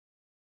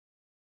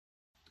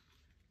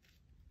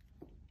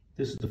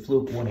This is the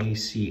Fluke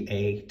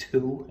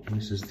 1ACA2, and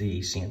this is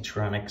the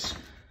Santronics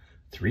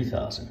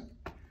 3000.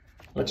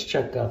 Let's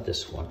check out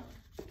this one.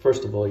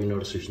 First of all, you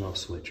notice there's no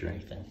switch or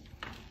anything.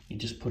 You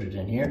just put it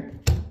in here.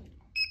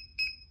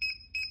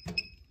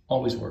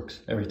 Always works,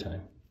 every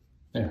time.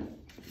 There.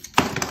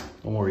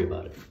 Don't worry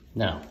about it.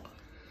 Now,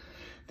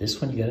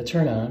 this one you gotta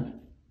turn on.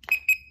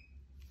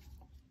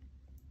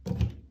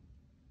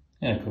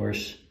 And of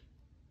course,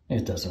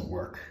 it doesn't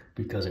work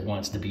because it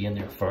wants to be in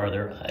there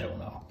farther. I don't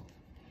know.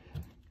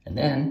 And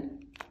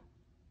then,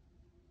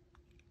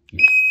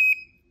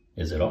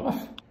 is it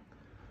off?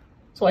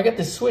 So I got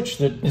this switch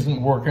that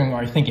isn't working, or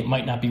I think it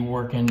might not be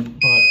working,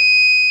 but,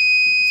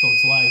 so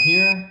it's live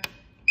here,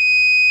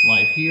 it's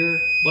live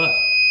here, but,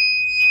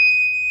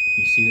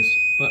 you see this,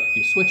 but if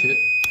you switch it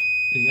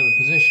to the other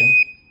position,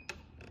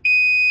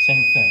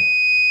 same thing.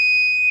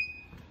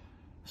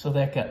 So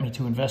that got me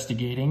to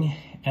investigating,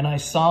 and I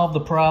solved the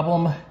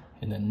problem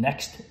in the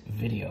next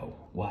video.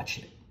 Watch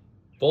it.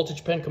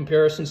 Voltage pen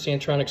comparison,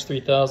 Santronics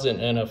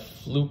 3000 and a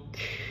Fluke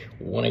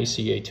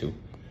 1ACA2.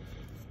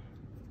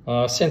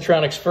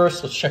 Santronics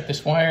first, let's check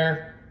this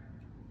wire.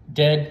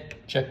 Dead,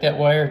 check that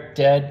wire,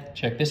 dead.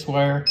 Check this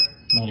wire,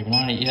 not even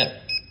on it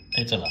yet.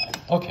 It's alive.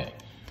 Okay,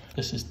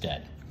 this is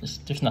dead.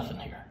 There's nothing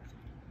here.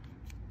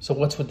 So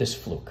what's with this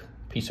Fluke?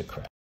 Piece of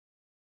crap.